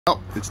Well,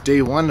 it's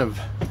day one of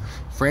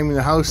framing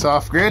the house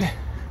off grid.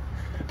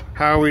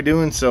 How are we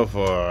doing so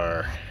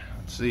far?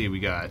 Let's see,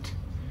 we got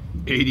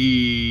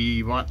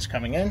 80 watts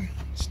coming in.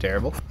 It's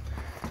terrible.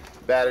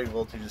 Battery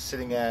voltage is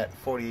sitting at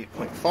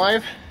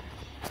 48.5,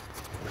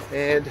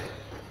 and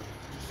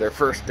it's our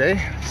first day.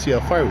 Let's see how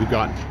far we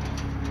got.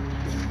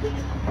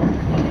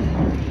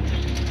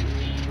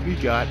 We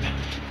got a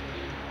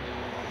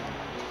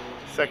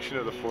section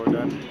of the floor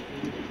done.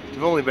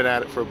 We've only been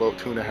at it for about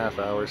 2.5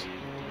 hours.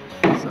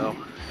 So,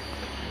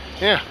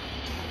 yeah,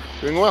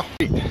 doing well.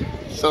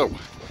 So,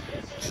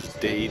 this is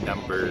day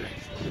number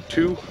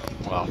 2.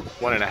 Well,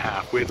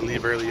 1.5. We had to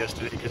leave early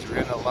yesterday because we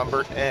ran out of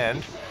lumber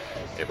and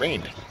it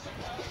rained.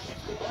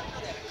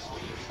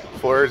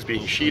 Floor is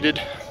being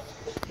sheeted.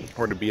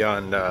 We're to be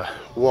on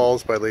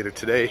walls by later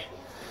today.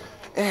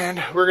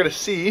 And we're going to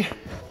see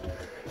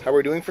how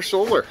we're doing for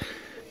solar.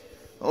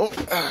 Oh,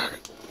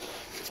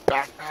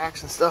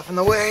 backpacks and stuff in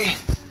the way.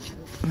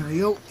 There we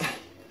go.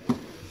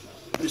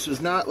 This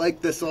was not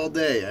like this all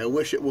day. I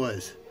wish it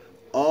was.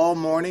 All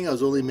morning I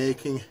was only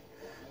making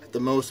at the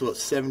most about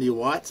 70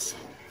 watts.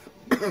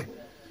 So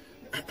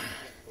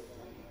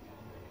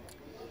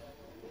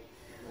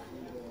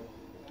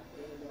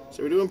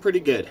we're doing pretty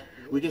good.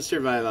 We can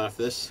survive off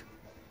this.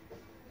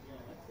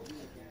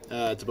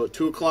 It's about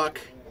 2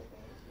 o'clock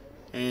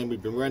and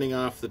we've been running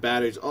off the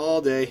batteries all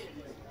day.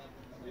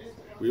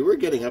 We were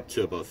getting up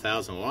to about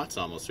 1,000 watts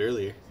almost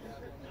earlier.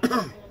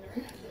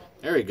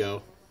 There we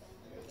go.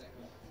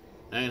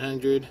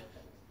 900.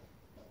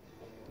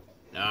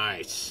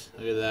 Nice.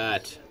 Look at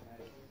that.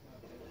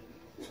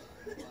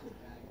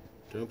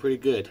 Doing pretty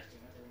good.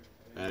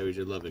 Batteries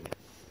are loving it.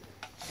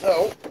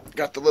 So,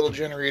 got the little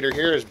generator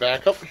here as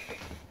backup.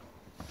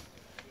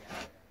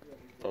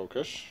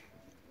 Focus.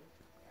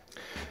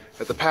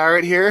 Got the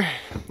power here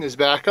as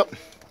backup.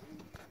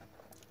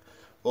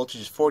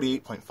 Voltage is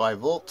 48.5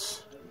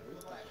 volts.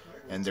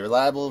 And the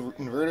reliable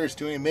inverter is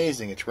doing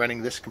amazing. It's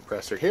running this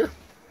compressor here.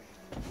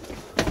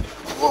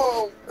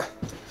 Whoa!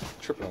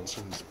 Tripping on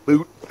someone's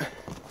boot.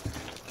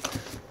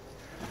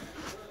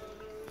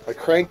 I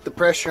cranked the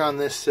pressure on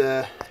this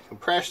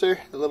compressor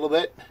a little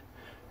bit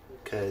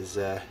because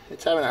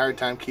it's having a hard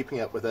time keeping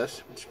up with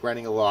us. It's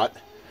running a lot.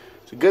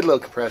 It's a good little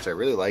compressor. I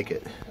really like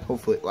it.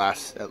 Hopefully it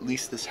lasts at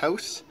least this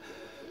house.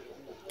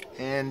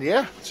 And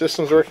yeah, the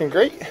system's working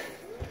great.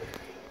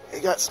 We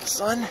got some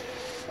sun.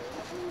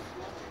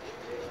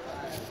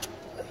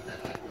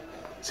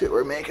 See what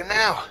we're making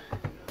now.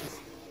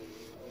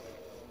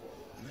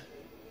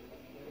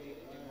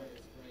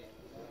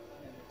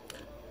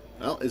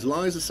 Well, as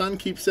long as the sun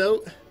keeps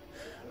out,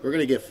 we're going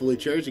to get fully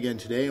charged again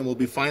today and we'll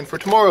be fine for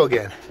tomorrow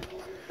again.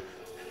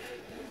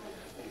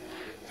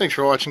 Thanks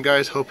for watching,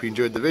 guys. Hope you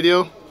enjoyed the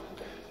video.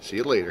 See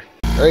you later.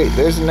 Alright,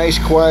 there's a nice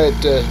quiet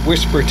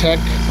Whisper Tech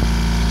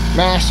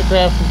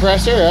Mastercraft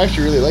compressor. I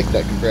actually really like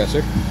that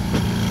compressor.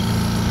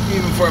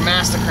 Even for a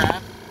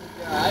Mastercraft.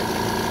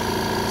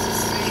 Let's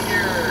see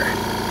here.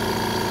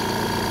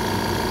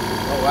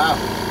 Oh wow.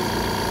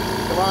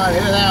 Come on,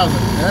 hit 1,000.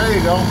 There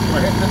you go.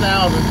 We're hitting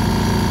 1,000.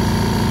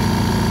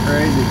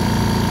 Crazy.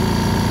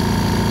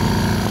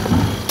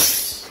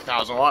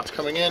 1,000 watts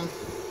coming in.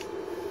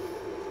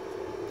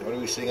 What are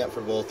we seeing up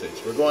for voltage?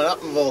 We're going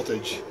up in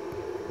voltage.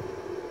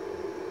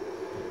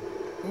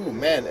 Ooh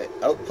man, the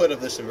output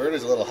of this inverter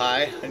is a little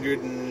high,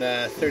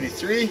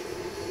 133.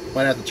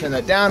 Might have to turn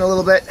that down a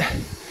little bit.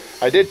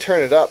 I did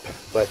turn it up,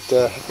 but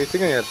I think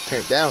I'm gonna have to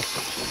turn it down.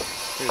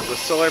 Here's the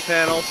solar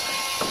panels.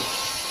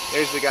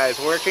 There's the guys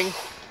working.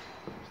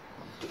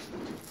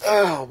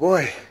 Oh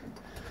boy.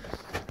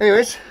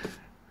 Anyways,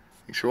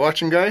 thanks for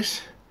watching,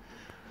 guys.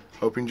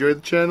 Hope you enjoyed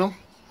the channel.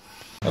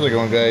 How's it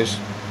going, guys?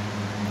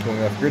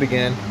 Going off grid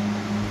again.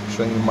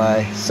 Showing you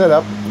my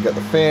setup. We got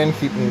the fan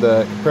keeping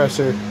the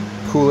compressor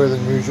cooler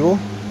than usual.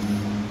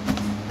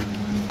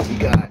 We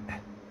got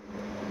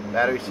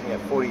battery sitting at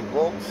 40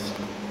 volts.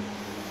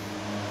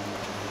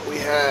 We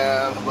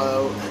have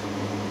about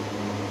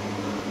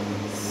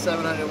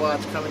 700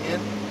 watts coming in.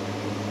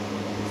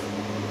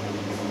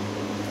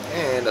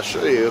 And I'll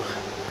show you.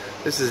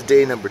 This is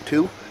day number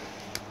 2.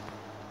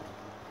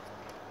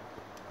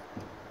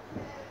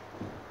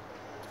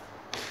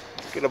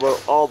 Get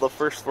about all the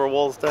first 4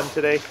 walls done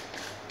today.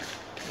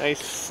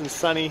 Nice and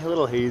sunny, a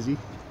little hazy,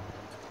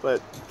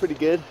 but pretty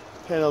good.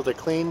 Panels are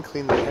clean.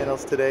 Cleaned the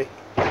panels today.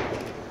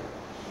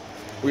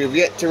 We have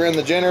yet to run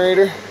the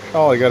generator.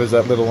 All I got is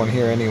that little one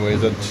here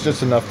anyways. It's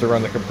just enough to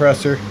run the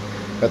compressor.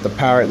 Got the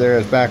power there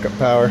as backup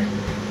power.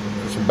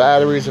 Some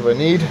batteries if I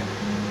need.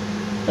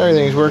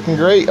 Everything's working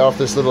great off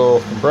this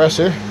little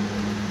compressor.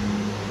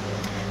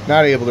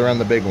 Not able to run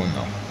the big one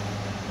though.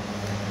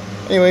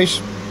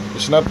 Anyways,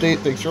 just an update.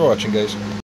 Thanks for watching, guys.